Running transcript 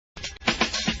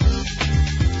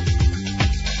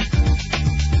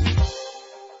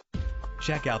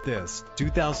Check out this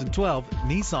 2012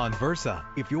 Nissan Versa.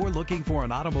 If you're looking for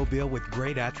an automobile with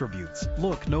great attributes,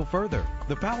 look no further.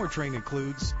 The powertrain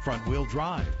includes front-wheel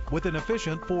drive with an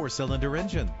efficient 4-cylinder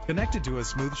engine connected to a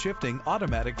smooth shifting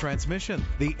automatic transmission.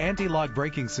 The anti-lock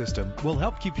braking system will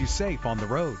help keep you safe on the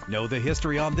road. Know the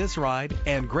history on this ride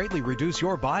and greatly reduce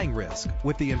your buying risk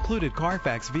with the included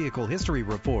Carfax Vehicle History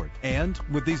Report. And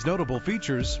with these notable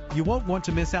features, you won't want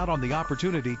to miss out on the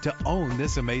opportunity to own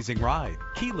this amazing ride.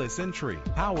 Keyless entry,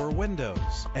 power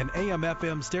windows, an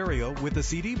AM/FM stereo with a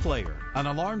CD player, an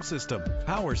alarm system,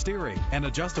 power steering, an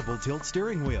adjustable tilt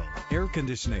steering wheel, air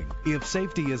conditioning. If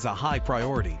safety is a high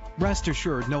priority, rest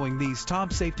assured knowing these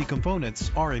top safety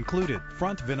components are included: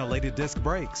 front ventilated disc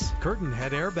brakes, curtain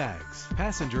head airbags,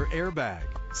 passenger airbag,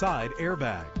 side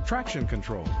airbag, traction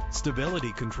control,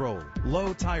 stability control,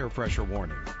 low tire pressure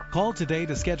warning. Call today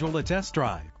to schedule a test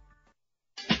drive.